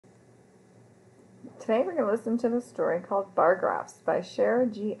Today we're going to listen to the story called Bar Graphs by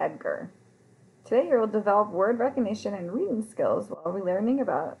Shara G. Edgar. Today you will develop word recognition and reading skills while we're learning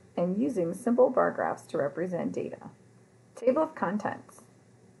about and using simple bar graphs to represent data. Table of contents.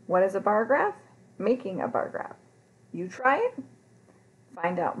 What is a bar graph? Making a bar graph. You try it?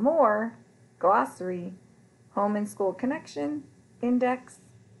 Find out more. Glossary. Home and school connection. Index.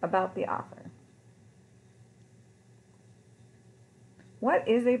 About the author. What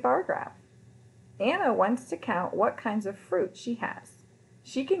is a bar graph? Anna wants to count what kinds of fruit she has.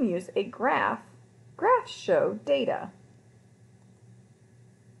 She can use a graph. Graphs show data.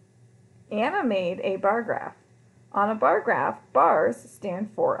 Anna made a bar graph. On a bar graph, bars stand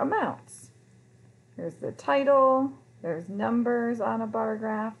for amounts. Here's the title. There's numbers on a bar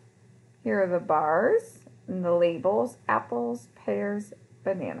graph. Here are the bars and the labels: apples, pears,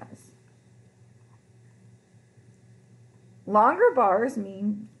 bananas. Longer bars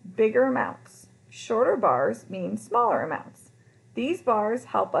mean bigger amounts. Shorter bars mean smaller amounts. These bars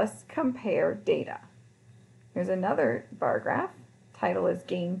help us compare data. Here's another bar graph. Title is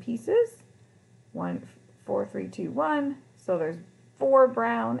Game Pieces. 1, 4, 3, 2, 1. So there's 4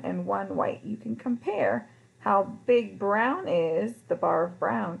 brown and 1 white. You can compare how big brown is, the bar of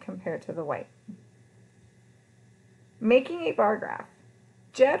brown, compared to the white. Making a bar graph.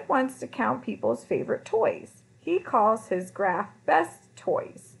 Jed wants to count people's favorite toys. He calls his graph Best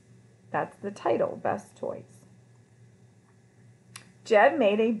Toys. That's the title, Best Toys. Jed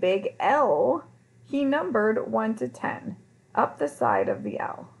made a big L. He numbered 1 to 10 up the side of the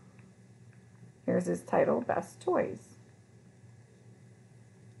L. Here's his title, Best Toys.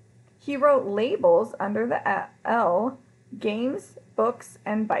 He wrote labels under the L: games, books,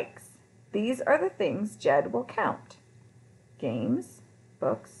 and bikes. These are the things Jed will count. Games,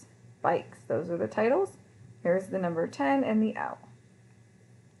 books, bikes. Those are the titles. Here's the number 10 and the L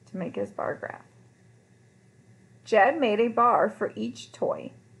to make his bar graph. Jed made a bar for each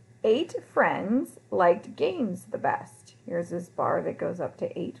toy. 8 friends liked games the best. Here's his bar that goes up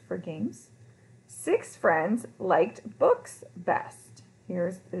to 8 for games. 6 friends liked books best.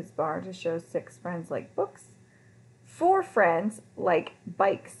 Here's his bar to show 6 friends like books. 4 friends like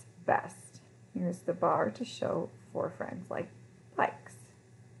bikes best. Here's the bar to show 4 friends like bikes.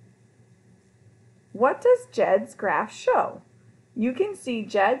 What does Jed's graph show? You can see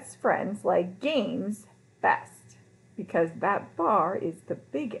Jed's friends like games best because that bar is the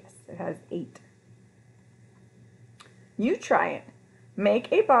biggest. It has 8. You try it.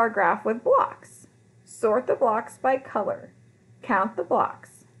 Make a bar graph with blocks. Sort the blocks by color. Count the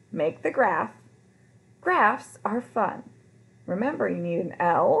blocks. Make the graph. Graphs are fun. Remember, you need an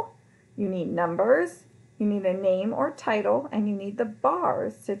L, you need numbers, you need a name or title, and you need the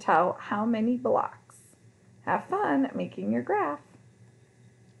bars to tell how many blocks. Have fun making your graph.